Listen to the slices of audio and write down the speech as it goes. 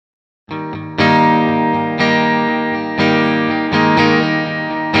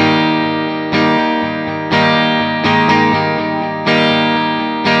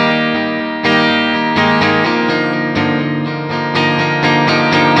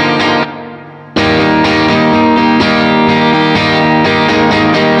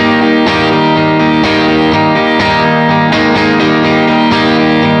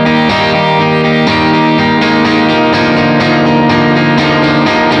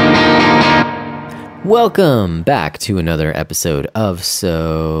Welcome back to another episode of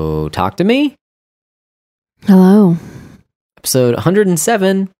So Talk to Me. Hello. Episode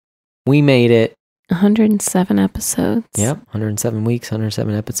 107. We made it. 107 episodes. Yep, 107 weeks,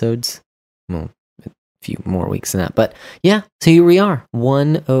 107 episodes. Well, a few more weeks than that. But yeah, so here we are.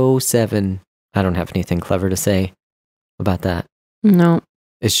 107. I don't have anything clever to say about that. No,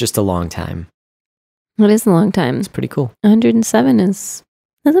 It's just a long time. it is a long time. It's pretty cool. 107 is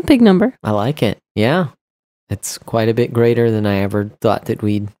a big number. I like it. Yeah. It's quite a bit greater than I ever thought that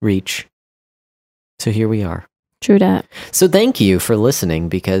we'd reach. So here we are. True that. So thank you for listening,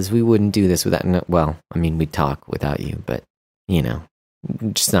 because we wouldn't do this without, well, I mean, we'd talk without you, but, you know,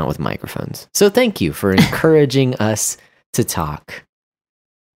 just not with microphones. So thank you for encouraging us to talk,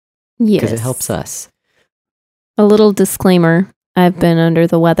 Yes. because it helps us. A little disclaimer. I've been under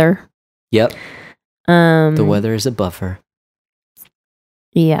the weather. Yep. The weather is a buffer.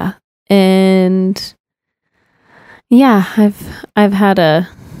 Yeah. And yeah, I've had a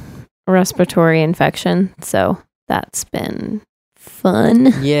respiratory infection, so that's been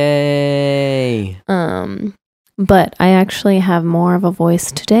fun. Yay. But I actually have more of a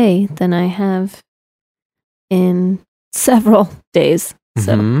voice today than I have in several days.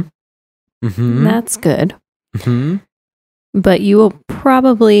 So that's good. But you will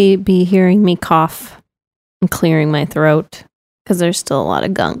probably be hearing me cough and clearing my throat because there's still a lot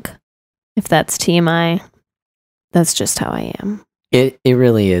of gunk. If that's TMI, that's just how I am. It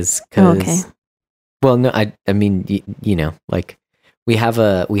really is. 'Cause, Okay. Well, no, I mean, you know, like we have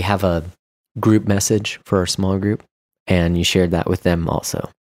a group message for our small group, and you shared that with them also.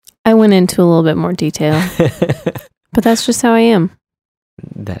 I went into a little bit more detail, but that's just how I am.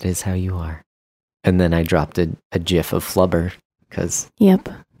 That is how you are. And then I dropped a gif of Flubber because Yep.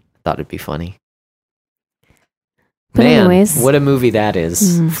 I thought it'd be funny. But Man, anyways, what a movie that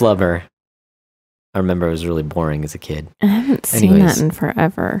is, Mhm. Flubber. I remember it was really boring as a kid. I haven't seen Anyways. that in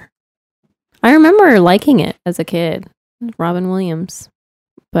forever. I remember liking it as a kid, Robin Williams,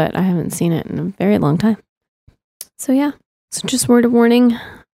 but I haven't seen it in a very long time. So yeah, so just word of warning,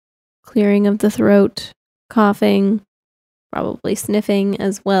 clearing of the throat, coughing, probably sniffing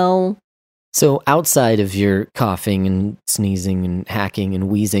as well. So outside of your coughing and sneezing and hacking and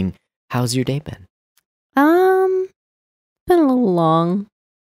wheezing, how's your day been? Been a little long,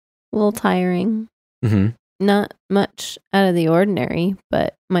 a little tiring. Mm-hmm. Not much out of the ordinary,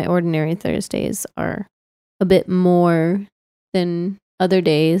 but my ordinary Thursdays are a bit more than other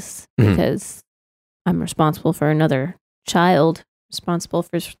days Mhm. because I'm responsible for another child, responsible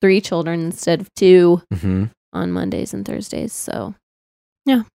for 3 children instead of 2 Mm-hmm. on Mondays and Thursdays. So,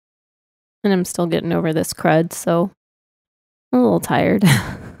 yeah. And I'm still getting over this crud, so I'm a little tired.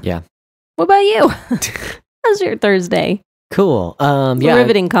 Yeah. What about you? How's your Thursday? Cool. Yeah.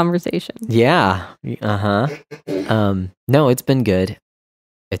 Riveting conversation. Yeah. No, it's been good.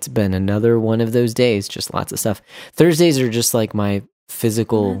 It's been another one of those days, just lots of stuff. Thursdays are just like my One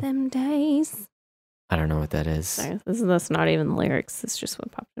physical, of them days. I don't know what that is. Sorry, that's not even the lyrics. It's just what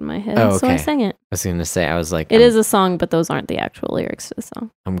popped in my head. Oh, So I okay. sang it. I was going to say, I was like, It is a song, but those aren't the actual lyrics to the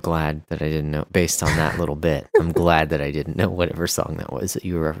song. I'm glad that I didn't know, based on that little bit, I'm glad that I didn't know whatever song that was that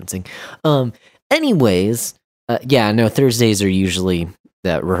you were referencing. Anyways, yeah, no, Thursdays are usually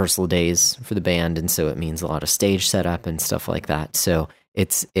the rehearsal days for the band, and so it means a lot of stage setup and stuff like that. So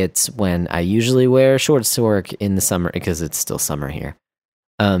it's when I usually wear shorts to work in the summer, because it's still summer here.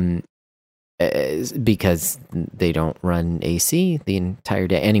 Because they don't run AC the entire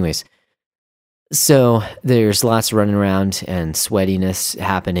day. Anyways, so there's lots of running around and sweatiness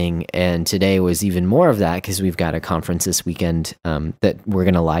happening, and today was even more of that because we've got a conference this weekend that we're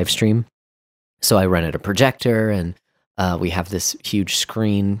going to live stream. So I rented a projector, and we have this huge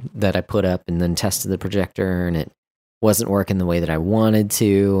screen that I put up and then tested the projector, and it wasn't working the way that I wanted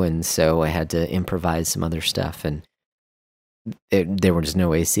to, and so I had to improvise some other stuff, and there was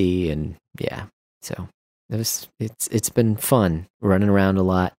no AC, and yeah, so it's been fun running around a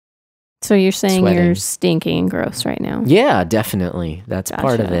lot. So you're saying Sweating. you're stinky and gross right now? Yeah, definitely. That's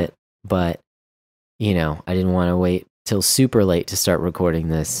part of Gotcha. it. But, you know, I didn't want to wait till super late to start recording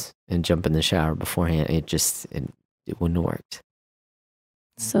this and jump in the shower beforehand. It wouldn't have worked.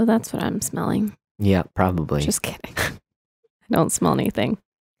 So that's what I'm smelling. Yeah, probably. Just kidding. I don't smell anything.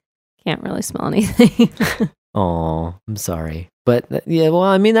 Can't really smell anything. Oh, I'm sorry. But yeah, well,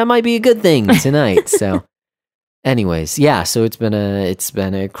 I mean, that might be a good thing tonight. So anyways, yeah, so it's been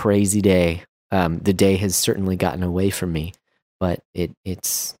a crazy day. The day has certainly gotten away from me, but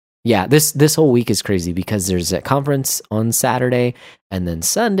it's yeah, this whole week is crazy because there's a conference on Saturday, and then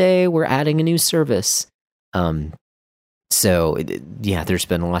Sunday we're adding a new service. So, there's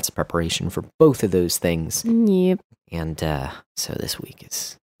been lots of preparation for both of those things. Yep. And so this week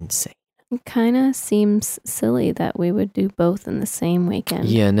is insane. It kind of seems silly that we would do both in the same weekend.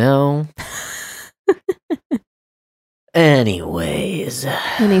 You know? Anyways.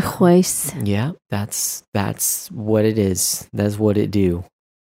 Yeah, that's what it is. That's what it do.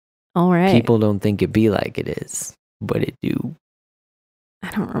 All right. People don't think it be like it is, but it do. I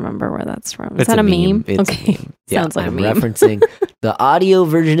don't remember where that's from. Is that a meme? It's a meme. Yeah, Sounds like I'm a meme. referencing the audio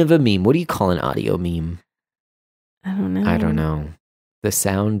version of a meme. What do you call an audio meme? I don't know. I don't know. The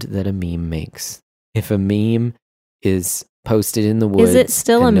sound that a meme makes. If a meme is posted in the woods, is it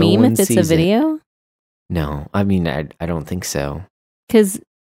still a meme if it's a video? No, I mean, I don't think so. Because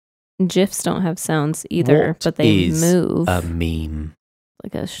GIFs don't have sounds either, but they move. A meme.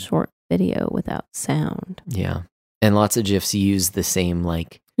 Like a short video without sound. Yeah. And lots of GIFs use the same,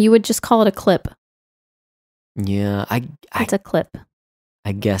 like... You would just call it a clip. Yeah, it's a clip.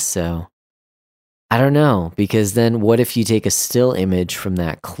 I guess so. I don't know, because then what if you take a still image from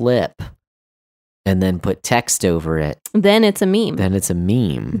that clip and then put text over it? Then it's a meme. Then it's a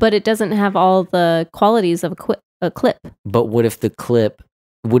meme. But it doesn't have all the qualities of a clip. But what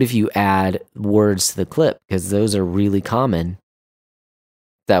if you add words to the clip? Because those are really common.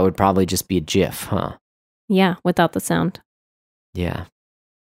 That would probably just be a GIF, huh? Yeah, without the sound. Yeah.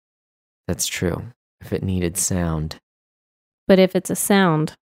 That's true. If it needed sound. But if it's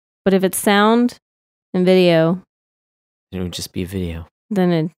sound and video, it would just be a video.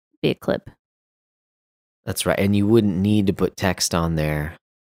 Then it'd be a clip. That's right. And you wouldn't need to put text on there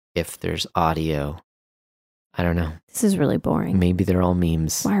if there's audio. I don't know. This is really boring. Maybe they're all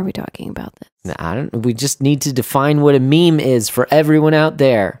memes. Why are we talking about this? We just need to define what a meme is for everyone out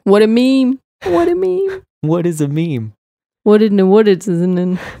there. What a meme. What a meme. What is a meme? What is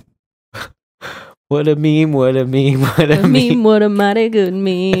it? What a meme, what a meme, what a meme. What a mighty good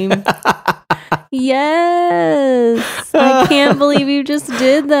meme. Yes. I can't believe you just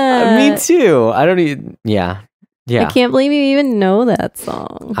did that. Me too. I don't even, yeah. I can't believe you even know that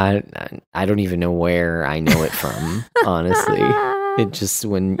song. I don't even know where I know it from, honestly. It just,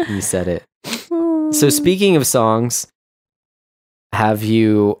 when you said it. So speaking of songs, I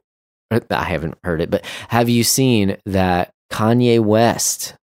haven't heard it, but have you seen that Kanye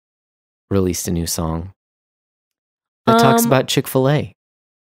West released a new song that talks about Chick-fil-A?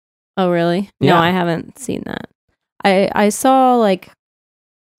 Oh, really? Yeah. No, I haven't seen that. I saw like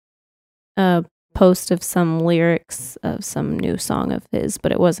a post of some lyrics of some new song of his,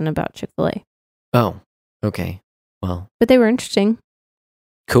 but it wasn't about Chick-fil-A. Oh, okay. Well, but they were interesting.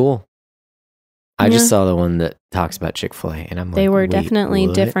 Cool. I just saw the one that talks about Chick-fil-A, and I'm like, they were definitely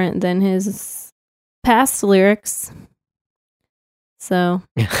different than his past lyrics. So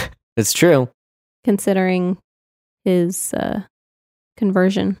it's true. Considering his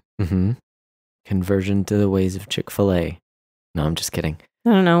conversion. Mm-hmm. Conversion to the ways of Chick-fil-A. No, I'm just kidding.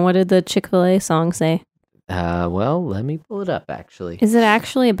 I don't know. What did the Chick-fil-A song say? Well, let me pull it up, actually. Is it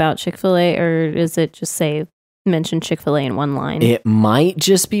actually about Chick-fil-A, or does it just mention Chick-fil-A in one line? It might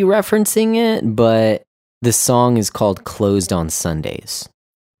just be referencing it, but the song is called Closed on Sundays.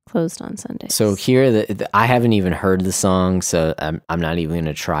 Closed on Sundays. So here, I haven't even heard the song, so I'm not even going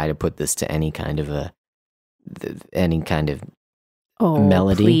to try to put this to any kind of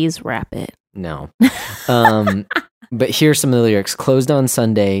melody. Please rap it. No. But here's some of the lyrics. Closed on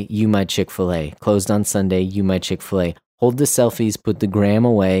Sunday, you my Chick-fil-A. Closed on Sunday, you my Chick-fil-A. Hold the selfies, put the gram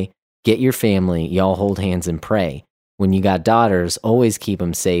away. Get your family, y'all hold hands and pray. When you got daughters, always keep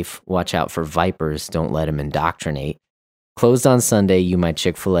them safe. Watch out for vipers, don't let them indoctrinate. Closed on Sunday, you my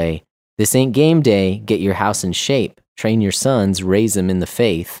Chick-fil-A. This ain't game day, get your house in shape. Train your sons, raise them in the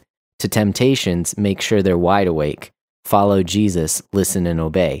faith. To temptations, make sure they're wide awake. Follow Jesus, listen and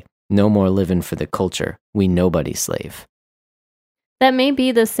obey. No more living for the culture. We nobody's slave. That may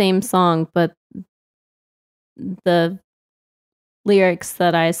be the same song, but the lyrics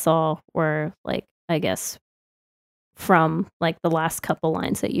that I saw were like, I guess, from like the last couple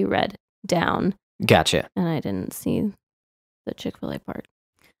lines that you read down. Gotcha. And I didn't see the Chick-fil-A part.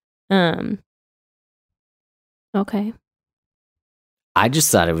 Okay. I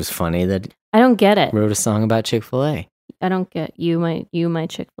just thought it was funny that I don't get it. Wrote a song about Chick-fil-A. I don't get you my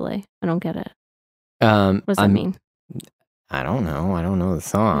Chick-fil-A. I don't get it. What does that mean? I don't know. I don't know the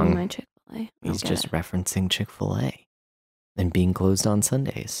song. You my Chick-fil-A. He's just referencing Chick-fil-A and being closed on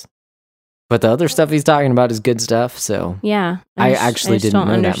Sundays. But the other stuff he's talking about is good stuff. So yeah, I actually didn't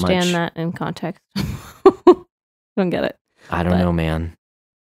know that much. I don't understand that in context. Don't get it. I don't know, man.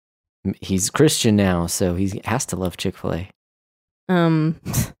 He's Christian now, so he has to love Chick-fil-A.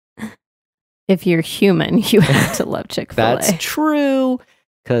 if you're human, you have to love Chick-fil-A. That's true,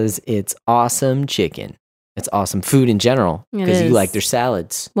 because it's awesome chicken. It's awesome food in general, because you like their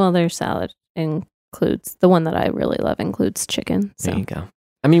salads. Well, their salad includes, the one that I really love includes chicken. So. There you go.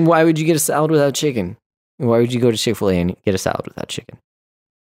 I mean, why would you get a salad without chicken? Why would you go to Chick-fil-A and get a salad without chicken?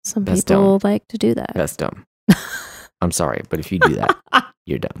 Some people like to do that. That's dumb. I'm sorry, but if you do that,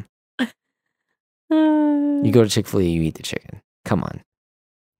 you're dumb. You go to Chick-fil-A, you eat the chicken. Come on.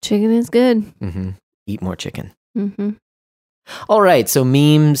 Chicken is good. Mm-hmm. Eat more chicken. Mm-hmm. All right, so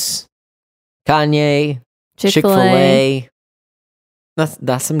memes, Kanye, Chick-fil-A.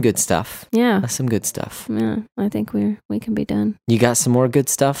 That's some good stuff. Yeah. That's some good stuff. Yeah, I think we can be done. You got some more good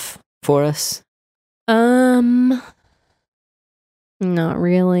stuff for us? Not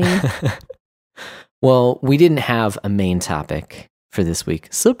really. Well, we didn't have a main topic for this week.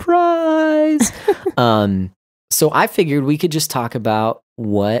 Surprise! So I figured we could just talk about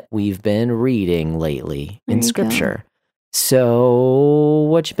what we've been reading lately in Scripture. So,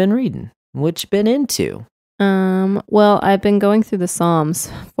 what you been reading? What you been into? Well, I've been going through the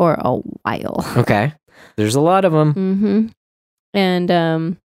Psalms for a while. Okay. There's a lot of them. Mm-hmm. And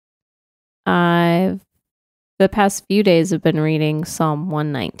the past few days have been reading Psalm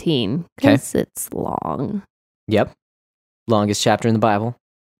 119 because it's long. Yep. Longest chapter in the Bible.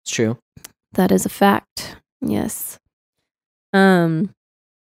 It's true. That is a fact. Yes. And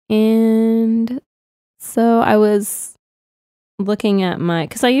so I was looking at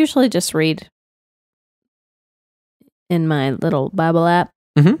because I usually just read in my little Bible app.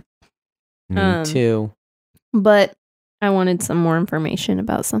 Mm-hmm. Me too. But I wanted some more information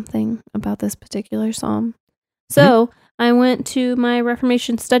about something about this particular psalm. So I went to my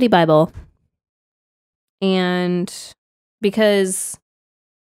Reformation Study Bible. And because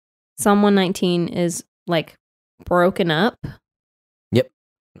Psalm 119 is like broken up. Yep.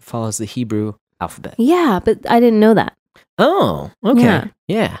 It follows the Hebrew alphabet. Yeah, but I didn't know that. Oh, okay.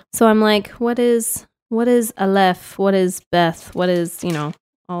 Yeah. So I'm like, what is Aleph? What is Beth? What is,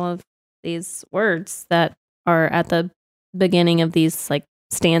 all of these words that are at the beginning of these like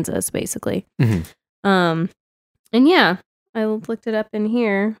stanzas, basically. Mm-hmm. And yeah, I looked it up in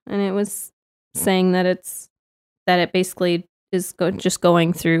here, and it was saying that it basically is just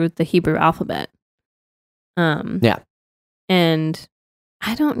going through the Hebrew alphabet. Yeah. And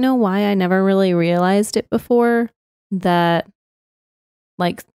I don't know why I never really realized it before, that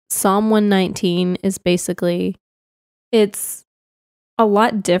like Psalm 119 is basically, it's a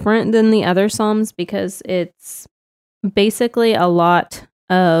lot different than the other Psalms because it's basically a lot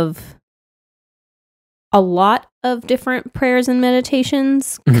of different prayers and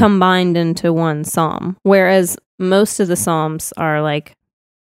meditations combined into one psalm, whereas most of the psalms are like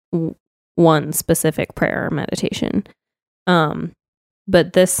one specific prayer or meditation.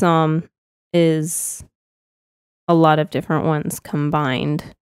 But this psalm is a lot of different ones combined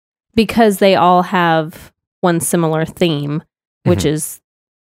because they all have one similar theme, which is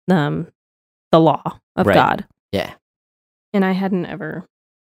the law of God. Yeah. And I hadn't ever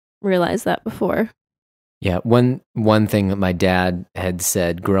realized that before. Yeah, one thing that my dad had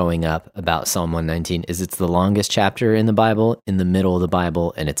said growing up about Psalm 119 is it's the longest chapter in the Bible, in the middle of the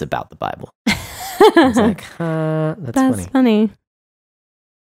Bible, and it's about the Bible. I was like, that's funny.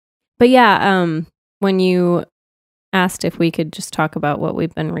 But yeah, when you asked if we could just talk about what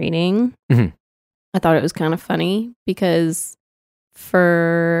we've been reading, I thought it was kind of funny because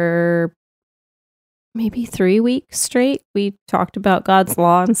for maybe 3 weeks straight, we talked about God's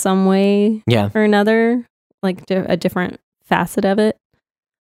law in some way or another, like a different facet of it.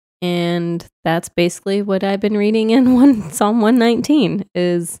 And that's basically what I've been reading in Psalm 119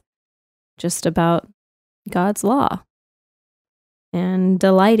 is just about God's law and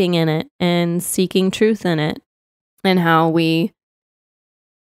delighting in it and seeking truth in it and how we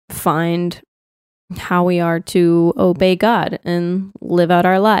find how we are to obey God and live out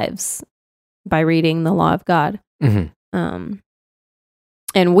our lives by reading the law of God. And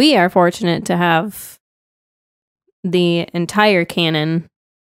we are fortunate to have the entire canon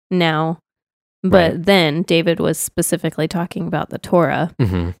now, but then David was specifically talking about the Torah.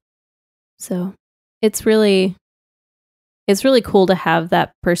 So it's really cool to have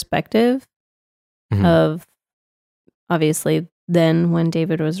that perspective of, obviously, then when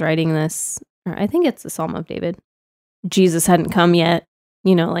David was writing this, or I think it's the Psalm of David, Jesus hadn't come yet,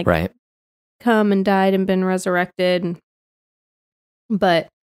 come and died and been resurrected. But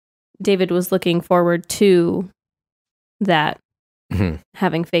David was looking forward to that,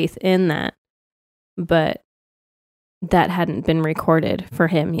 having faith in that, but that hadn't been recorded for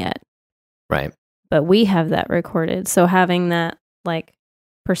him yet. Right. But we have that recorded. So having that like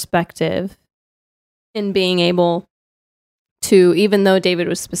perspective in being able to, even though David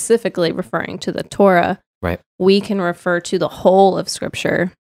was specifically referring to the Torah, right, we can refer to the whole of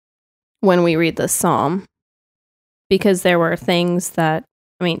Scripture when we read this psalm, because there were things that,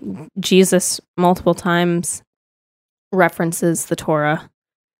 I mean, Jesus multiple times references the Torah,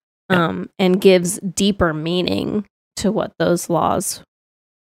 and gives deeper meaning to what those laws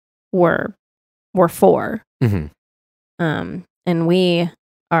were for. Mm-hmm. And we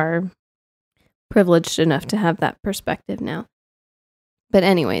are privileged enough to have that perspective now. But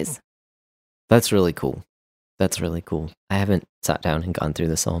anyways. That's really cool. That's really cool. I haven't sat down and gone through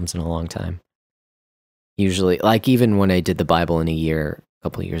the Psalms in a long time. Usually, like even when I did the Bible in a year, a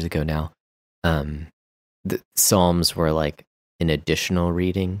couple of years ago now, the Psalms were like an additional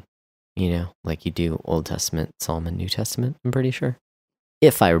reading, like you do Old Testament, Psalm, and New Testament, I'm pretty sure,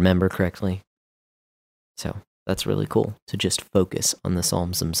 if I remember correctly. So that's really cool to just focus on the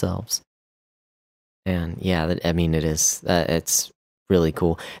Psalms themselves. And yeah, it is. It's really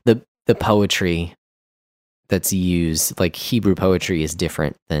cool. The poetry that's used, like Hebrew poetry, is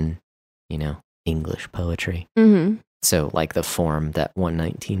different than, English poetry. Mm-hmm. So like the form that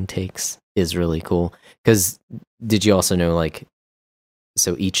 119 takes is really cool. Because did you also know, like,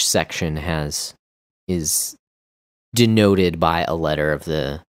 so each section is denoted by a letter of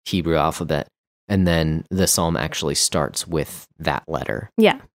the Hebrew alphabet, and then the psalm actually starts with that letter.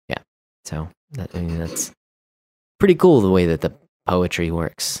 Yeah. So that's pretty cool, the way that the poetry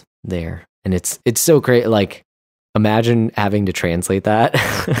works there. And it's so great. Like, imagine having to translate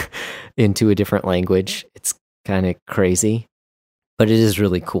that into a different language. It's kind of crazy, but it is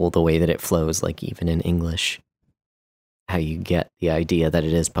really cool the way that it flows, like even in English, how you get the idea that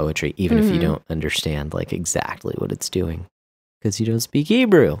it is poetry, even if you don't understand like exactly what it's doing, because you don't speak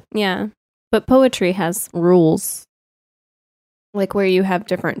Hebrew. Yeah. But poetry has rules, like where you have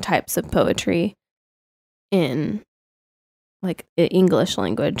different types of poetry in like English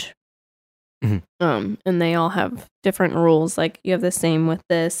language. Mm-hmm. And they all have different rules. Like you have the same with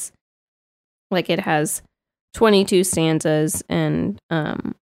this. Like it has 22 stanzas, and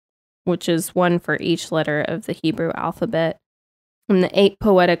which is one for each letter of the Hebrew alphabet. And the 8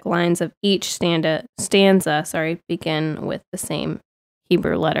 poetic lines of each stanza, begin with the same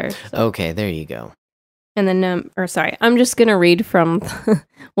Hebrew letter. So. Okay, there you go. And then, I'm just going to read from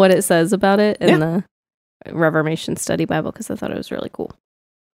what it says about it in the Reformation Study Bible, because I thought it was really cool.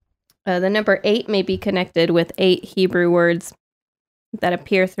 The number 8 may be connected with 8 Hebrew words that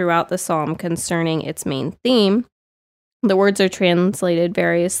appear throughout the psalm concerning its main theme. The words are translated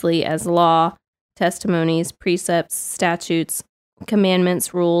variously as law, testimonies, precepts, statutes,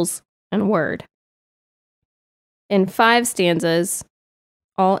 commandments, rules, and word. In 5 stanzas,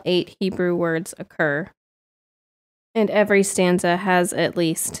 all 8 Hebrew words occur, and every stanza has at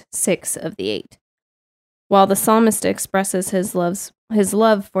least 6 of the 8. While the psalmist expresses his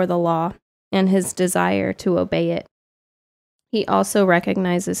love for the law and his desire to obey it, he also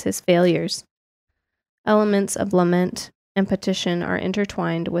recognizes his failures. Elements of lament and petition are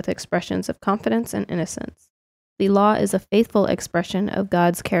intertwined with expressions of confidence and innocence. The law is a faithful expression of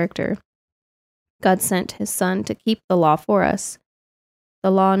God's character. God sent his Son to keep the law for us.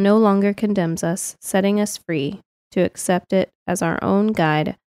 The law no longer condemns us, setting us free to accept it as our own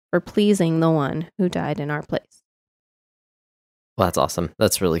guide for pleasing the one who died in our place. Well, that's awesome.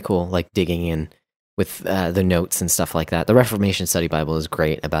 That's really cool. Like digging in with the notes and stuff like that. The Reformation Study Bible is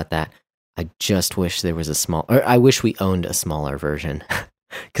great about that. I just wish there was I wish we owned a smaller version,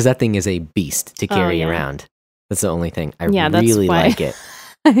 because that thing is a beast to carry around. That's the only thing. I really like it.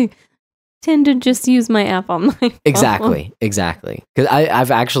 I tend to just use my app on my phone. Exactly. Because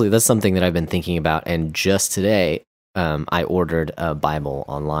I've actually, that's something that I've been thinking about. And just today, I ordered a Bible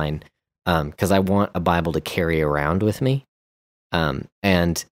online because I want a Bible to carry around with me.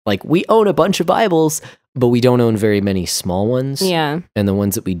 And like we own a bunch of Bibles, but we don't own very many small ones. Yeah. And the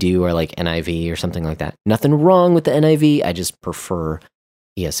ones that we do are like NIV or something like that. Nothing wrong with the NIV. I just prefer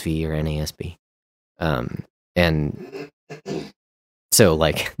ESV or NASB. And so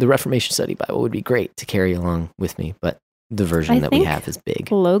like the Reformation Study Bible would be great to carry along with me, but the version that we have is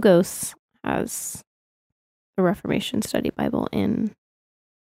big. Logos has the Reformation Study Bible in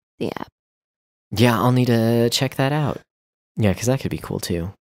the app. Yeah, I'll need to check that out. Yeah, because that could be cool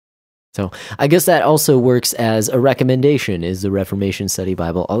too. So I guess that also works as a recommendation, is the Reformation Study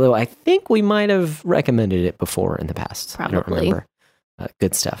Bible, although I think we might have recommended it before in the past. Probably. I don't remember.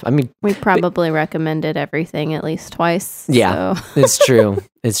 Good stuff. I mean, we probably recommended everything at least twice. Yeah, so. It's true.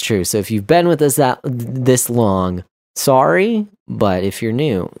 It's true. So if you've been with us this long, sorry. But if you're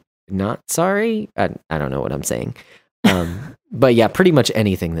new, not sorry. I don't know what I'm saying. But yeah, pretty much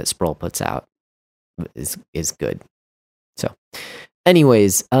anything that Sproul puts out, is good. So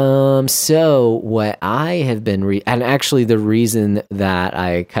anyways, so what I have been and actually the reason that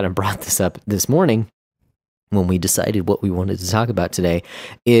I kind of brought this up this morning when we decided what we wanted to talk about today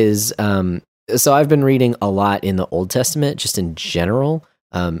is so I've been reading a lot in the Old Testament just in general,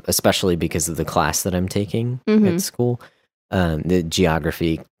 especially because of the class that I'm taking at school. The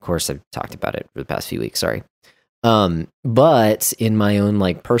geography course, I've talked about it for the past few weeks, sorry. But in my own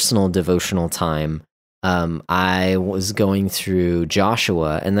like personal devotional time, I was going through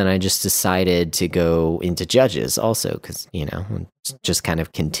Joshua, and then I just decided to go into Judges also, because, you know, it just kind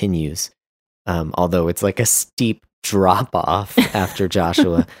of continues. Although it's like a steep drop off after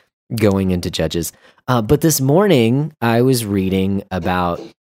Joshua going into Judges. But this morning I was reading about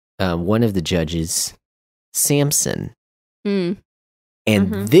one of the judges, Samson. And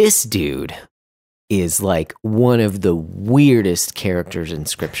this dude is like one of the weirdest characters in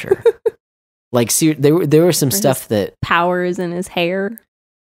scripture. Like, there were some stuff that powers in his hair.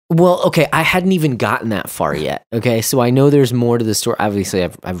 Well, okay, I hadn't even gotten that far yet. Okay, so I know there's more to the story. Obviously,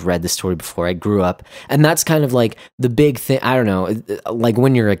 I've read the story before. I grew up, and that's kind of like the big thing. I don't know, like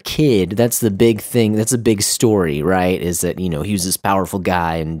when you're a kid, that's the big thing. That's a big story, right? Is that, you know, he was this powerful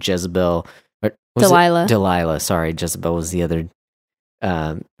guy, and Jezebel, Delilah. Sorry, Jezebel was the other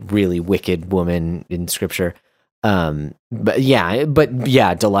really wicked woman in scripture. But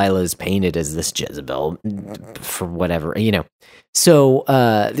yeah, Delilah is painted as this Jezebel for whatever, you know. So,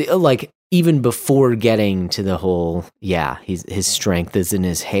 like even before getting to the whole, his strength is in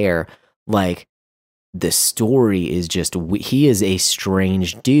his hair. Like the story is just he is a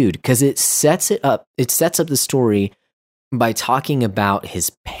strange dude because it sets up the story by talking about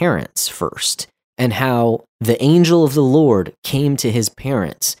his parents first and how the angel of the Lord came to his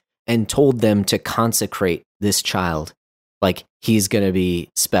parents and told them to consecrate this child. Like he's going to be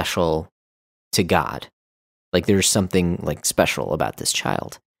special to God. Like there's something like special about this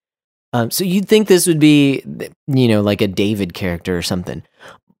child. So you'd think this would be, you know, like a David character or something.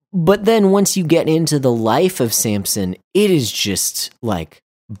 But then once you get into the life of Samson, it is just like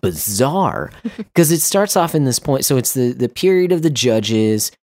bizarre because it starts off in this point. So it's the period of the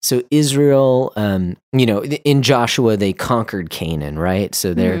judges. So Israel, you know, in Joshua, they conquered Canaan, right?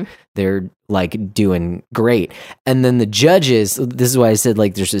 So they're like doing great. And then the judges, this is why I said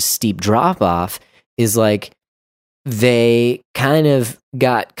like there's a steep drop off, is like they kind of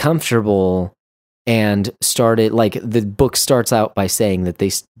got comfortable and started, like the book starts out by saying that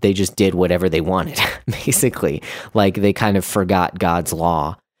they just did whatever they wanted, basically. Like they kind of forgot God's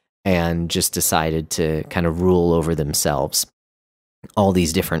law and just decided to kind of rule over themselves, all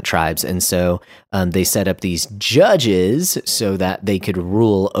these different tribes. And so they set up these judges so that they could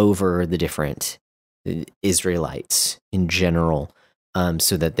rule over the different Israelites in general,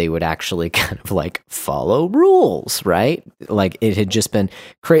 so that they would actually kind of like follow rules, right? Like it had just been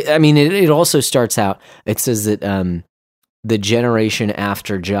crazy. I mean, it also starts out, it says that the generation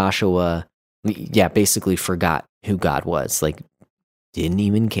after Joshua, basically forgot who God was, like didn't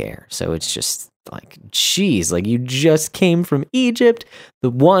even care. So it's just like, geez, like you just came from Egypt, the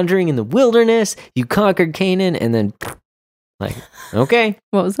wandering in the wilderness, you conquered Canaan, and then like, okay.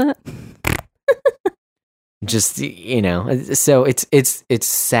 What was that? Just, you know, so it's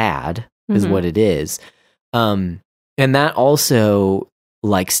sad is what it is. And that also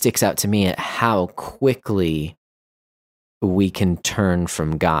like sticks out to me at how quickly we can turn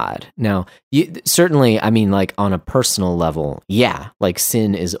from God. Now, certainly, I mean, like on a personal level, like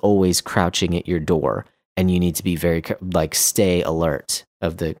sin is always crouching at your door, and you need to be very, like, stay alert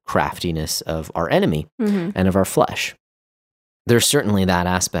of the craftiness of our enemy and of our flesh. There's certainly that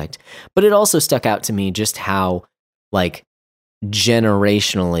aspect, but it also stuck out to me just how, like,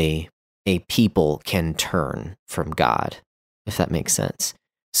 generationally a people can turn from God, if that makes sense.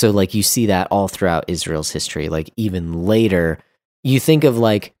 So, like, you see that all throughout Israel's history. Like, even later, you think of,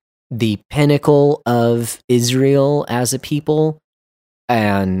 like, the pinnacle of Israel as a people,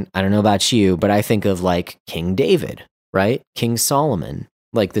 and I don't know about you, but I think of, like, King David, right? King Solomon,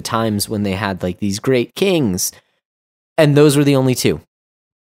 like, the times when they had, like, these great kings, and those were the only two.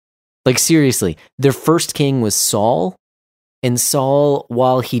 Like, seriously, their first king was Saul, and Saul,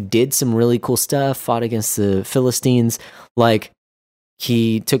 while he did some really cool stuff, fought against the Philistines, like,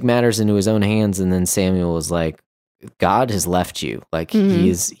 he took matters into his own hands, and then Samuel was like, God has left you. Like,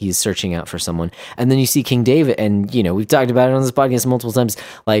 he's searching out for someone. And then you see King David, and, you know, we've talked about it on this podcast multiple times,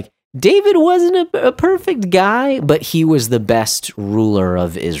 like, David wasn't a perfect guy, but he was the best ruler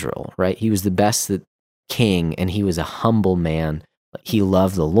of Israel, right? He was the best king, and he was a humble man. He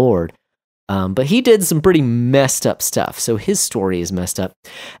loved the Lord. But he did some pretty messed up stuff. So his story is messed up.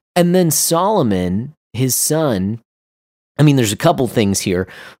 And then Solomon, his son, I mean, there's a couple things here,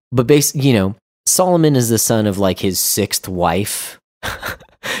 but Solomon is the son of like his sixth wife.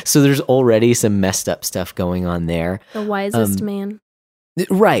 So there's already some messed up stuff going on there. The wisest man.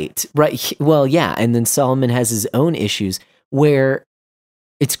 Right. Well, yeah. And then Solomon has his own issues where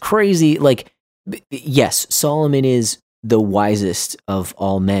it's crazy. Like, yes, Solomon is the wisest of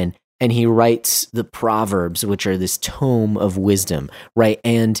all men. And he writes the Proverbs, which are this tome of wisdom, right?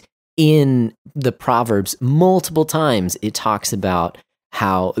 And in the Proverbs, multiple times it talks about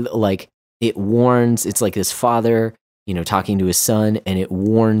how, like, it warns, it's like this father, talking to his son, and it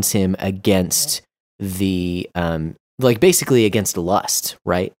warns him against the, basically against lust,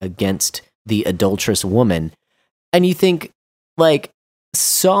 right? Against the adulterous woman. And you think, like,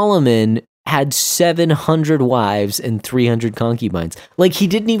 Solomon had 700 wives and 300 concubines. Like, he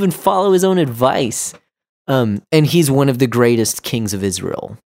didn't even follow his own advice. And he's one of the greatest kings of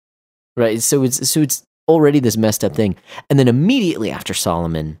Israel, right? So it's already this messed up thing. And then immediately after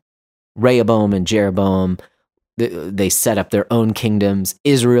Solomon, Rehoboam and Jeroboam, they set up their own kingdoms.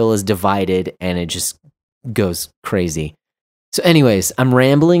 Israel is divided, and it just goes crazy. So anyways, I'm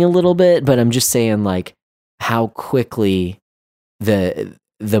rambling a little bit, but I'm just saying, like, how quickly the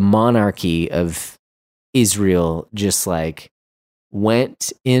monarchy of Israel just, like,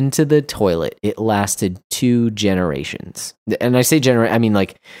 went into the toilet. It lasted 2 generations. And I say I mean,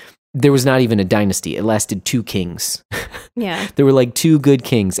 like, there was not even a dynasty. It lasted 2 kings. Yeah. There were like 2 good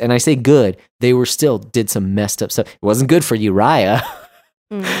kings. And I say good, they were still did some messed up stuff. It wasn't good for Uriah.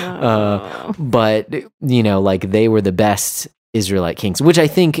 No. But, like, they were the best Israelite kings, which I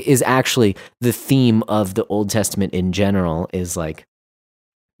think is actually the theme of the Old Testament in general, is like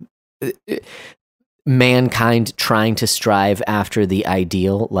mankind trying to strive after the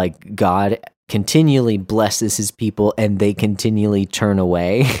ideal. Like, God continually blesses his people and they continually turn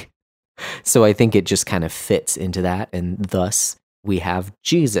away. So I think it just kind of fits into that. And thus we have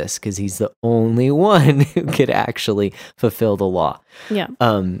Jesus, because he's the only one who could actually fulfill the law. Yeah.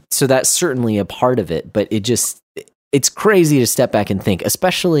 So that's certainly a part of it, but it's crazy to step back and think,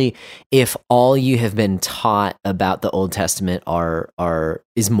 especially if all you have been taught about the Old Testament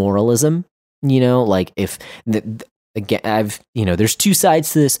is moralism. Like, if again, there's 2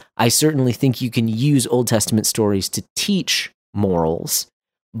 sides to this. I certainly think you can use Old Testament stories to teach morals,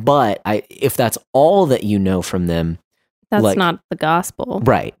 but if that's all that you know from them, that's like, not the gospel.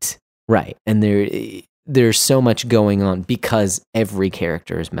 Right. And there's so much going on because every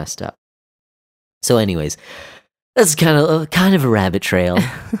character is messed up. So anyways, that's kind of a rabbit trail.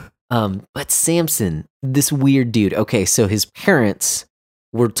 But Samson, this weird dude. Okay, so his parents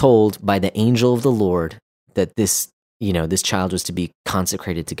were told by the angel of the Lord that this child was to be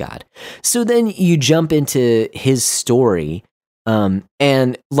consecrated to God. So then you jump into his story,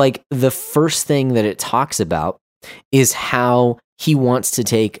 and like the first thing that it talks about is how he wants to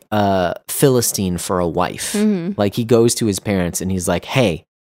take a Philistine for a wife. Mm-hmm. Like, he goes to his parents and he's like, "Hey,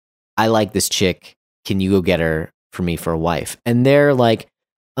 I like this chick. Can you go get her for me for a wife?" And they're like,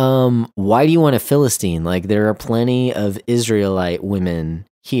 why do you want a Philistine? Like, there are plenty of Israelite women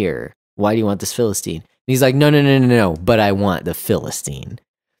here. Why do you want this Philistine? And he's like, no, but I want the Philistine.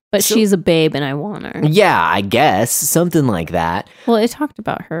 But she's a babe and I want her. Yeah, I guess. Something like that. Well, it talked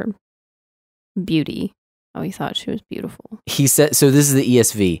about her beauty. Oh, he thought she was beautiful. He said, so this is the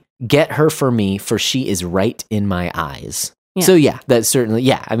ESV. "Get her for me, for she is right in my eyes." Yeah. So yeah, that's certainly,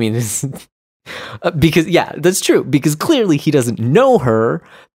 yeah, I mean, because, yeah, that's true. Because clearly he doesn't know her,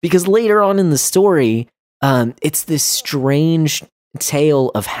 because later on in the story, it's this strange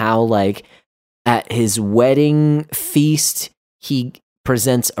tale of how, like, at his wedding feast, he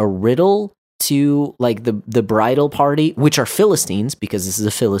presents a riddle to, like, the bridal party, which are Philistines, because this is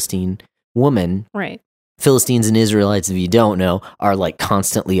a Philistine woman. Right. Philistines and Israelites, if you don't know, are, like,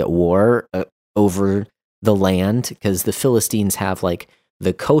 constantly at war over the land, because the Philistines have, like,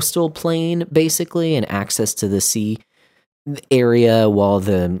 the coastal plain, basically, and access to the sea area, while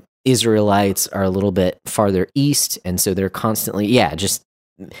the Israelites are a little bit farther east, and so they're constantly,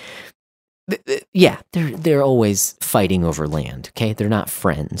 they're always fighting over land, okay? They're not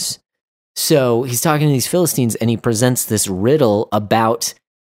friends. So he's talking to these Philistines, and he presents this riddle about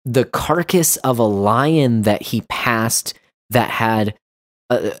the carcass of a lion that he passed that had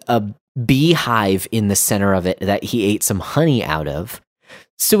a beehive in the center of it that he ate some honey out of.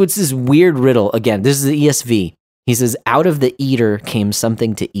 So it's this weird riddle. Again, this is the ESV. He says, "Out of the eater came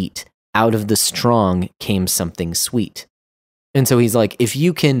something to eat. Out of the strong came something sweet." And so he's like, if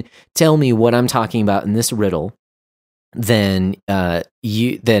you can tell me what I'm talking about in this riddle, then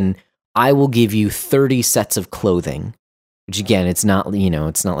I will give you 30 sets of clothing. Which again, it's not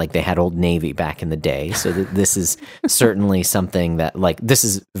like they had Old Navy back in the day. So this is certainly something that this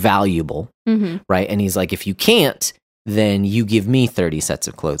is valuable, right? And he's like, if you can't, then you give me 30 sets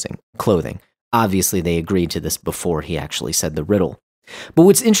of clothing. Obviously, they agreed to this before he actually said the riddle. But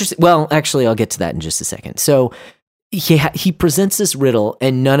what's interesting, well, actually, I'll get to that in just a second. So he presents this riddle,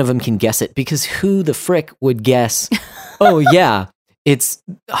 and none of them can guess it, because who the frick would guess, oh yeah, it's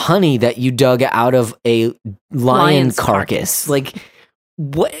honey that you dug out of a lion's carcass. Like,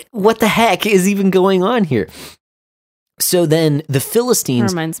 what the heck is even going on here? So then the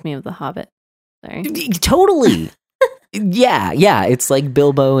Philistines... Reminds me of The Hobbit. Sorry. Totally. Yeah. It's like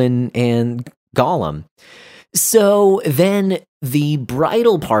Bilbo and Gollum. So then the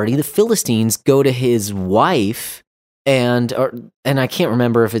bridal party, the Philistines, go to his wife, and I can't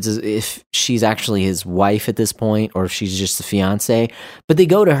remember if she's actually his wife at this point or if she's just the fiance, but they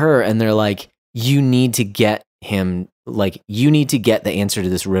go to her and they're like, you need to get him, you need to get the answer to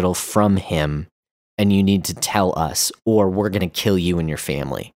this riddle from him, and you need to tell us, or we're going to kill you and your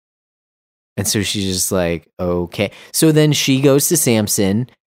family. And so she's just like, okay. So then she goes to Samson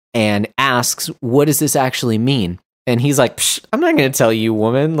and asks, what does this actually mean? And he's like, I'm not going to tell you,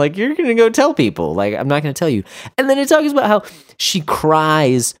 woman. You're going to go tell people. I'm not going to tell you. And then it talks about how she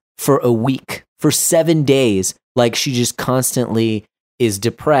cries for a week, for 7 days. She just constantly is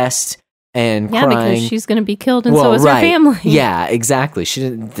depressed and crying. Because she's going to be killed, and so is her family. Yeah, exactly.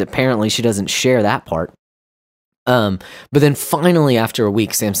 Apparently she doesn't share that part. But then finally, after a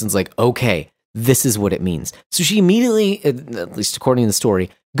week, Samson's like, okay, this is what it means. So she immediately, at least according to the story,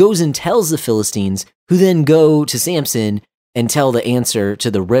 goes and tells the Philistines, who then go to Samson and tell the answer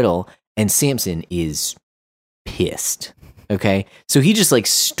to the riddle, and Samson is pissed. Okay? So he just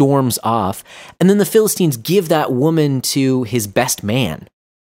storms off, and then the Philistines give that woman to his best man.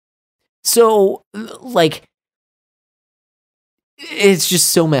 So, it's just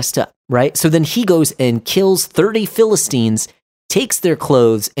so messed up, right? So then he goes and kills 30 Philistines, takes their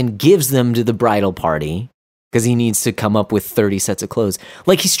clothes, and gives them to the bridal party, because he needs to come up with 30 sets of clothes.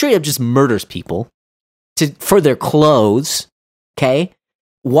 He straight up just murders people for their clothes, okay?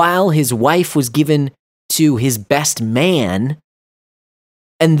 While his wife was given to his best man.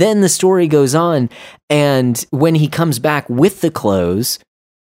 And then the story goes on, and when he comes back with the clothes,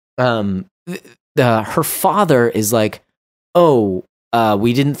 her father is like, oh,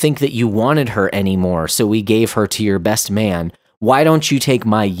 we didn't think that you wanted her anymore, so we gave her to your best man. Why don't you take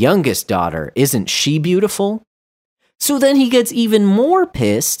my youngest daughter? Isn't she beautiful? So then he gets even more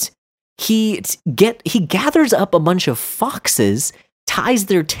pissed. He gathers up a bunch of foxes, ties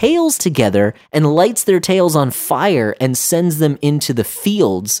their tails together, and lights their tails on fire and sends them into the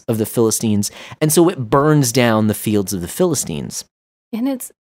fields of the Philistines. And so it burns down the fields of the Philistines. And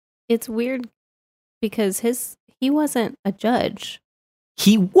it's weird because he wasn't a judge.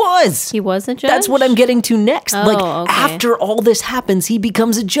 He was a judge? That's what I'm getting to next. Okay. After all this happens, he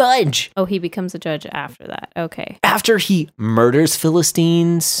becomes a judge. Oh, he becomes a judge after that. Okay. After he murders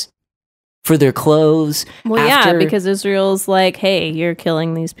Philistines for their clothes. Well, yeah, because Israel's like, hey, you're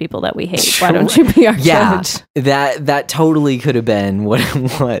killing these people that we hate. Why don't you be our judge? That totally could have been what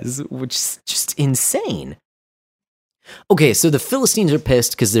it was, which is just insane. Okay, so the Philistines are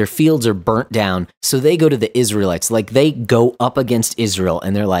pissed because their fields are burnt down, so they go to the Israelites. They go up against Israel,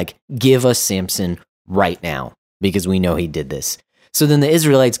 and they're like, give us Samson right now, because we know he did this. So then the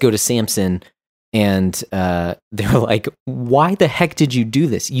Israelites go to Samson, and they're like, why the heck did you do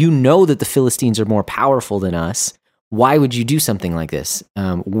this? You know that the Philistines are more powerful than us. Why would you do something like this?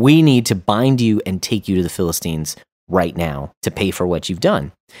 We need to bind you and take you to the Philistines right now to pay for what you've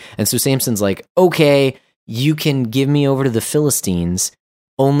done. And so Samson's like, okay, you can give me over to the Philistines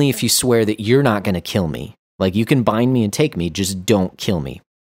only if you swear that you're not going to kill me. You can bind me and take me, just don't kill me.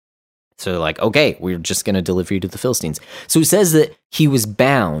 So they're like, okay, we're just going to deliver you to the Philistines. So it says that he was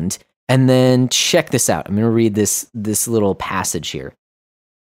bound, and then check this out. I'm going to read this little passage here.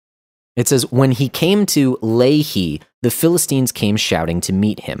 It says, when he came to Lehi, the Philistines came shouting to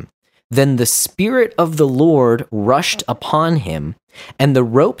meet him. Then the Spirit of the Lord rushed upon him, and the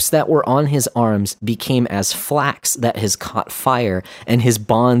ropes that were on his arms became as flax that has caught fire, and his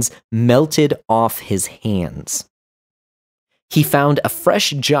bonds melted off his hands. He found a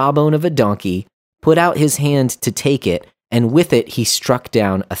fresh jawbone of a donkey, put out his hand to take it, and with it he struck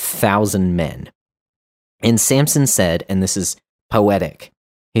down 1,000 men. And Samson said, and this is poetic,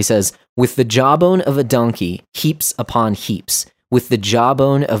 he says, with the jawbone of a donkey, heaps upon heaps, with the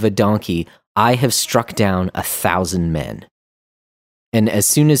jawbone of a donkey, I have struck down 1,000 men. And as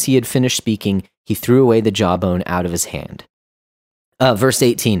soon as he had finished speaking, he threw away the jawbone out of his hand. Verse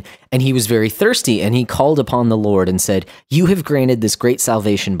 18, and he was very thirsty, and he called upon the Lord and said, "You have granted this great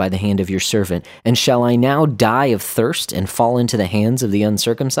salvation by the hand of your servant, and shall I now die of thirst and fall into the hands of the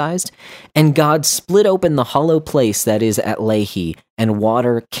uncircumcised?" And God split open the hollow place that is at Lehi, and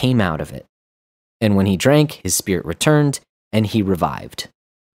water came out of it. And when he drank, his spirit returned, and he revived.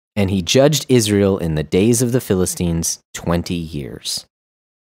 And he judged Israel in the days of the Philistines 20 years.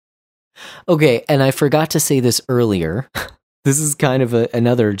 Okay, and I forgot to say this earlier. This is kind of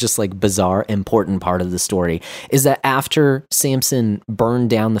another just like bizarre, important part of the story, is that after Samson burned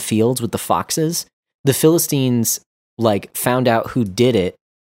down the fields with the foxes, the Philistines like found out who did it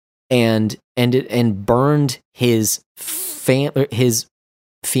and burned his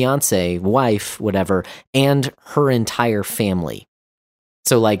fiance, wife, whatever, and her entire family.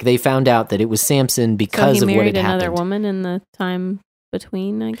 So like they found out that it was Samson because of what had happened. So he married another woman in the time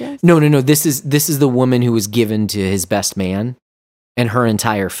between, I guess? No. This is the woman who was given to his best man and her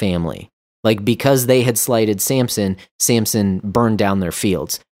entire family. Like, because they had slighted Samson, Samson burned down their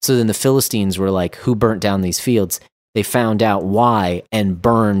fields. So then the Philistines were like, who burnt down these fields? They found out why and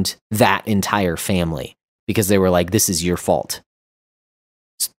burned that entire family because they were like, this is your fault.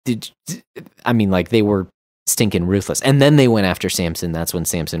 I mean, like, they were stinking ruthless. And then they went after Samson. That's when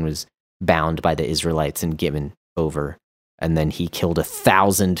Samson was bound by the Israelites and given over. And then he killed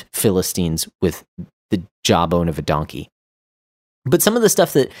 1,000 Philistines with the jawbone of a donkey. But some of the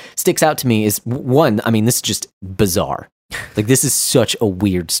stuff that sticks out to me is, one, I mean, this is just bizarre. Like, this is such a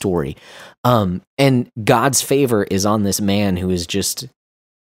weird story. And God's favor is on this man who is just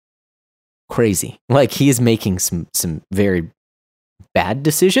crazy. Like, he is making some very bad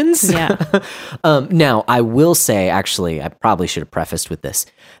decisions. Yeah. Now, I will say, actually, I probably should have prefaced with this,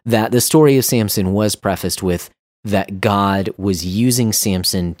 that the story of Samson was prefaced with that God was using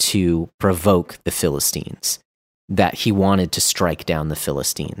Samson to provoke the Philistines, that he wanted to strike down the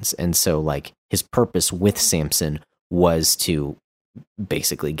Philistines. And so, like, his purpose with Samson was to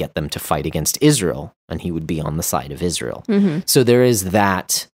basically get them to fight against Israel, and he would be on the side of Israel. Mm-hmm. So there is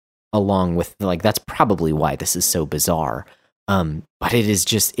that, along with, like, that's probably why this is so bizarre. But it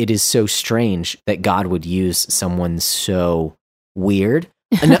is so strange that God would use someone so weird.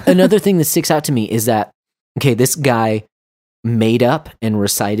 Another thing that sticks out to me is that, okay, this guy made up and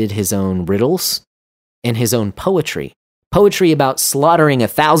recited his own riddles and his own poetry about slaughtering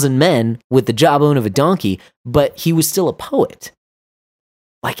 1,000 men with the jawbone of a donkey, but he was still a poet.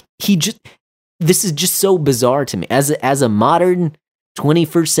 Like, this is just so bizarre to me. As a modern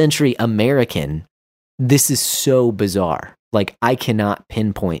 21st century American, this is so bizarre. Like, I cannot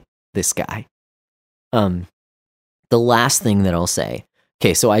pinpoint this guy. The last thing that I'll say,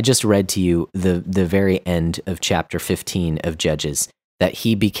 okay, so I just read to you the very end of chapter 15 of Judges, that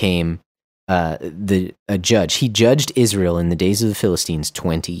he became a judge. He judged Israel in the days of the Philistines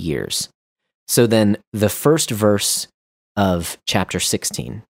 20 years. So then the first verse of chapter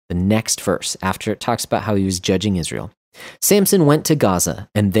 16, the next verse, after it talks about how he was judging Israel, Samson went to Gaza,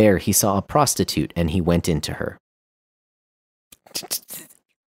 and there he saw a prostitute, and he went into her.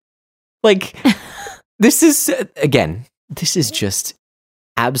 Like, this is just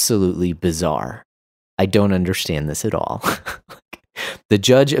absolutely bizarre. I don't understand this at all. The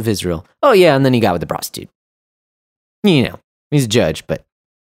judge of Israel. Oh, yeah, and then he got with the prostitute. You know, he's a judge, but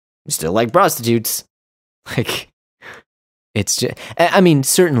he still like prostitutes. Like, it's just, I mean,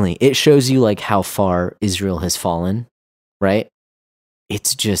 certainly, it shows you, like, how far Israel has fallen, right?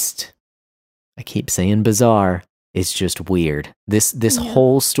 It's just, I keep saying bizarre. It's just weird. This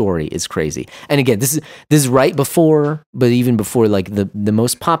whole story is crazy. And again, this is right before, but even before, like, the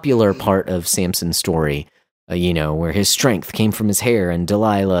most popular part of Samson's story, where his strength came from his hair, and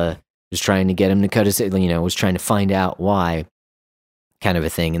Delilah was trying to get him to cut his hair, was trying to find out why, kind of a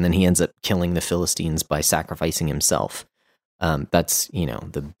thing. And then he ends up killing the Philistines by sacrificing himself. That's,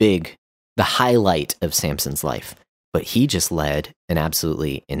 the highlight of Samson's life. But he just led an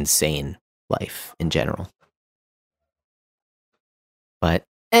absolutely insane life in general. But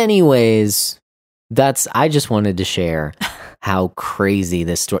anyways, I just wanted to share how crazy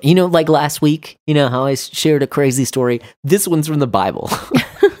this story, like last week, how I shared a crazy story. This one's from the Bible.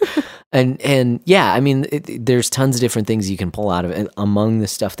 and yeah, I mean, there's tons of different things you can pull out of it. Among the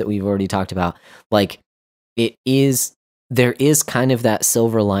stuff that we've already talked about, like, there is kind of that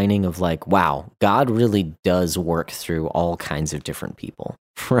silver lining of, like, wow, God really does work through all kinds of different people,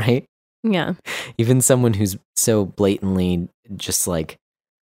 right? Yeah. Even someone who's so blatantly just, like,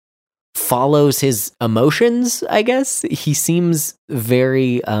 follows his emotions, I guess. He seems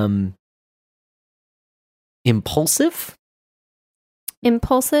very impulsive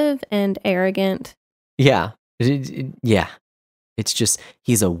and arrogant. Yeah. Yeah. It's just,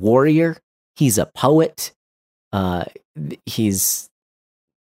 he's a warrior. He's a poet. He's,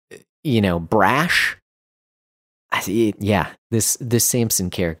 brash. This Samson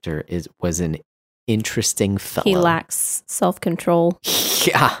character was an interesting fellow. He lacks self-control.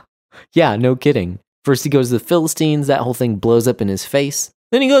 Yeah, no kidding. First he goes to the Philistines, that whole thing blows up in his face.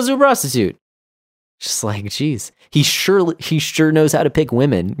 Then he goes to a prostitute. Just like, geez, he sure knows how to pick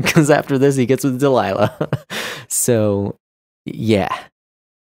women, because after this he gets with Delilah. So, yeah.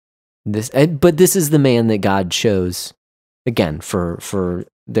 But this is the man that God chose, again, for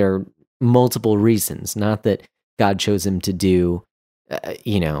their multiple reasons. Not that God chose him to do,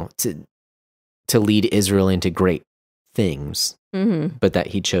 to lead Israel into great things, but that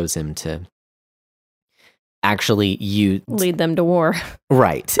he chose him to actually lead them to war.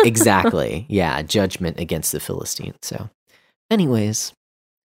 Right, exactly. Yeah, judgment against the Philistines. So, anyways,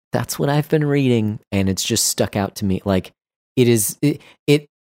 that's what I've been reading, and it's just stuck out to me. Like,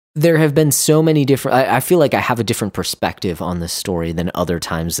 there have been so many different, I feel like I have a different perspective on this story than other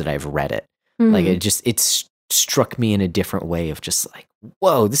times that I've read it. Like, it struck me in a different way of just like,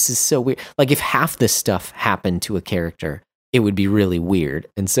 whoa, this is so weird. Like, if half this stuff happened to a character, it would be really weird.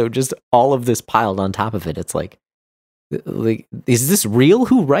 And so just all of this piled on top of it, it's like, is this real?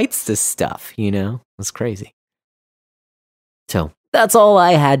 Who writes this stuff? It's crazy. So that's all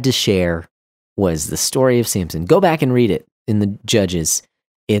I had to share, was the story of Samson. Go back and read it in the Judges.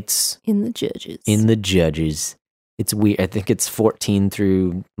 It's in the Judges. It's weird. I think it's 14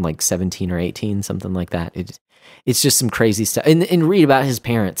 through like 17 or 18, something like that. It's just some crazy stuff. And read about his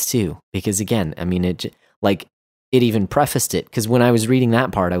parents too, because again, I mean, it even prefaced it, because when I was reading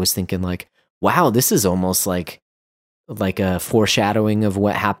that part, I was thinking like, wow, this is almost like a foreshadowing of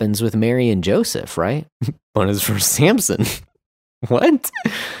what happens with Mary and Joseph, right? But it's for Samson. What?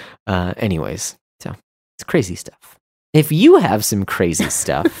 Anyways, so it's crazy stuff. If you have some crazy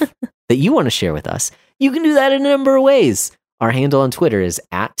stuff that you want to share with us, you can do that in a number of ways. Our handle on Twitter is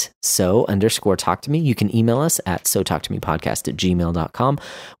 @so_talk-to-me. You can email us at sotalktomepodcast@gmail.com.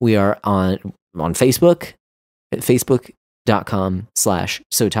 We are on Facebook at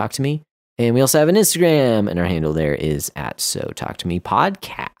facebook.com/sotalktome. And we also have an Instagram, and our handle there is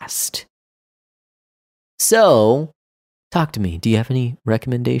 @sotalktomepodcast. So, talk to me. Do you have any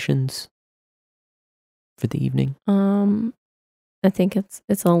recommendations for the evening? I think it's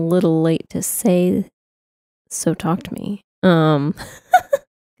a little late to say, so talk to me.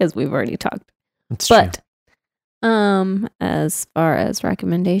 Because we've already talked. It's true. But as far as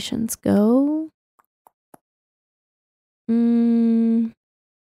recommendations go, I've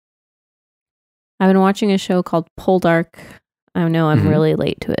been watching a show called Poldark. I know I'm really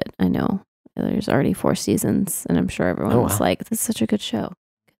late to it. I know there's already 4 seasons, and I'm sure everyone's like, "This is such a good show."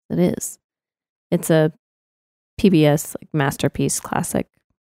 It is. It's a PBS masterpiece classic.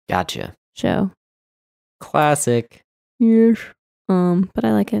 Gotcha. Show. Classic. Yes. But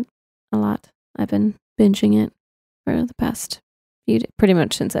I like it a lot. I've been binging it for the past few days, pretty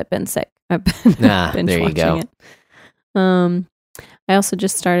much since I've been sick. I've been binge there you go. watching it. I also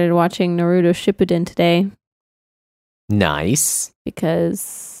just started watching Naruto Shippuden today. Nice.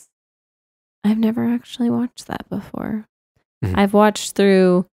 Because I've never actually watched that before. I've watched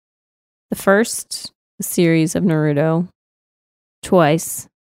through the first series of Naruto twice.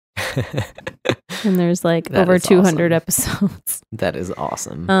 And there's over 200 episodes. That is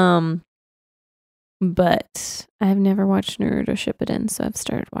awesome. But I've never watched Naruto Shippuden, so I've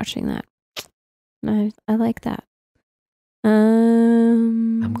started watching that. And I like that.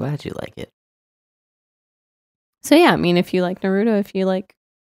 I'm glad you like it. So yeah, I mean, if you like Naruto, if you like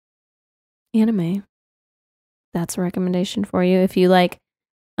anime, that's a recommendation for you. If you like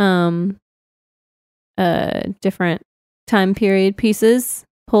different time period pieces,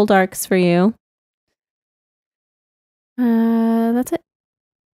 Poldark's for you. That's it.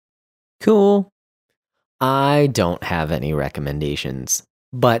 Cool. I don't have any recommendations,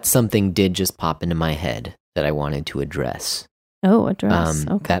 but something did just pop into my head that I wanted to address. Oh, address.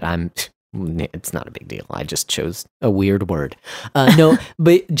 Okay. It's not a big deal. I just chose a weird word. No,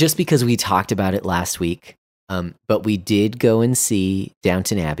 but just because we talked about it last week, but we did go and see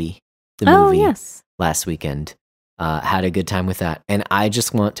Downton Abbey, the movie, last weekend. Had a good time with that. And I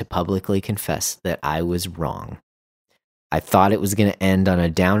just want to publicly confess that I was wrong. I thought it was going to end on a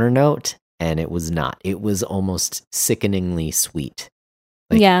downer note, and it was not. It was almost sickeningly sweet.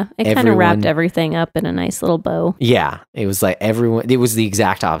 It kind of wrapped everything up in a nice little bow. Yeah, it was it was the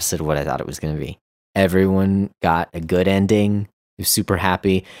exact opposite of what I thought it was going to be. Everyone got a good ending. He was super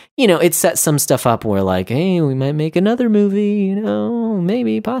happy. It set some stuff up where hey, we might make another movie,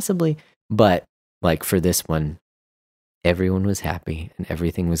 maybe, possibly. But for this one, everyone was happy and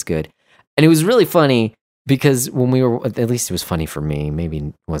everything was good. And it was really funny because when we were, at least it was funny for me, maybe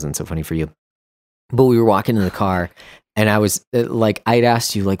it wasn't so funny for you, but we were walking in the car and I was like, I'd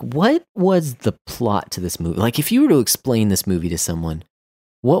asked you, like, what was the plot to this movie? Like, if you were to explain this movie to someone,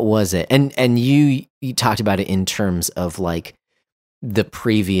 what was it? And you talked about it in terms of like the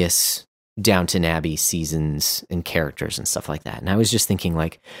previous Downton Abbey seasons and characters and stuff like that. And I was just thinking,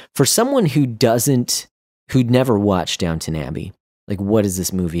 like, for someone who'd never watched Downton Abbey, like, what is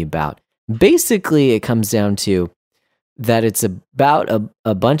this movie about? Basically, it comes down to that it's about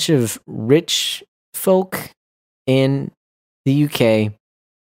a bunch of rich folk in the UK,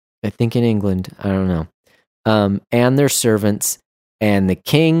 I think in England, I don't know, and their servants, and the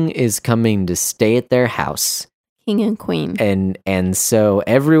king is coming to stay at their house. King and queen. And so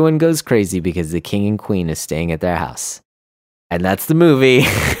everyone goes crazy because the king and queen is staying at their house. And that's the movie.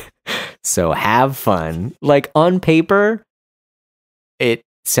 So have fun. Like, on paper, it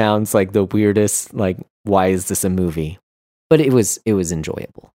sounds like the weirdest, like, why is this a movie? But it was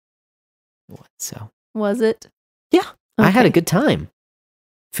enjoyable. So was it? Yeah. Okay. I had a good time.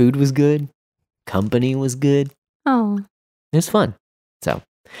 Food was good. Company was good. Oh. It was fun. So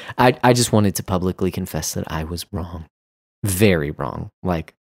I just wanted to publicly confess that I was wrong. Very wrong.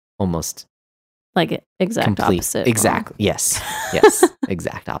 Like, almost like exact opposite. Exactly. Yes. Yes.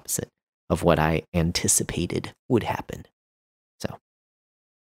 Exact opposite of what I anticipated would happen. So.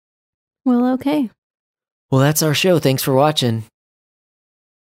 Well, okay. Well, that's our show. Thanks for watching.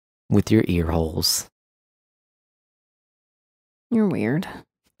 With your ear holes. You're weird.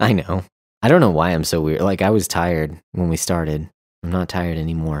 I know. I don't know why I'm so weird. Like, I was tired when we started. I'm not tired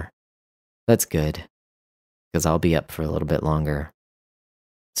anymore. That's good. Because I'll be up for a little bit longer.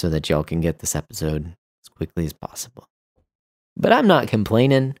 So that y'all can get this episode as quickly as possible. But I'm not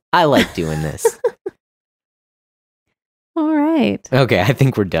complaining. I like doing this. All right. Okay, I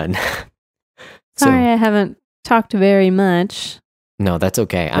think we're done. Sorry, I haven't talked very much. No, that's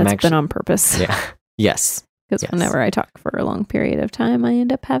okay. That's been on purpose. Yeah. Yes. Because whenever I talk for a long period of time, I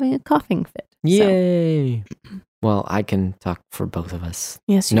end up having a coughing fit. Yay. So. Well, I can talk for both of us.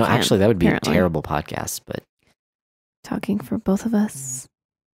 Yes, you can. No, actually, that would be apparently. a terrible podcast, but... Talking for both of us,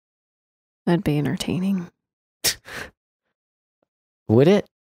 that'd be entertaining. Would it?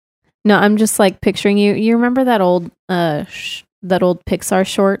 No, I'm just like picturing you. You remember that old Pixar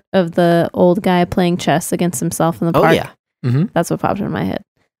short of the old guy playing chess against himself in the park? Oh, yeah. Mm-hmm. That's what popped in my head.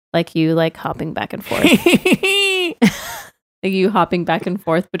 Like you, like hopping back and forth. Like you hopping back and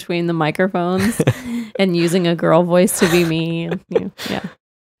forth between the microphones and using a girl voice to be me. Yeah.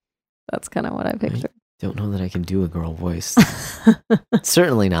 That's kind of what I pictured. I don't know that I can do a girl voice.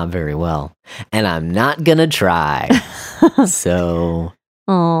 Certainly not very well. And I'm not gonna try. So...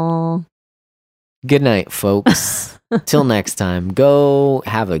 Aww. Good night, folks. Till next time, go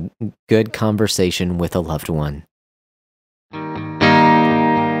have a good conversation with a loved one.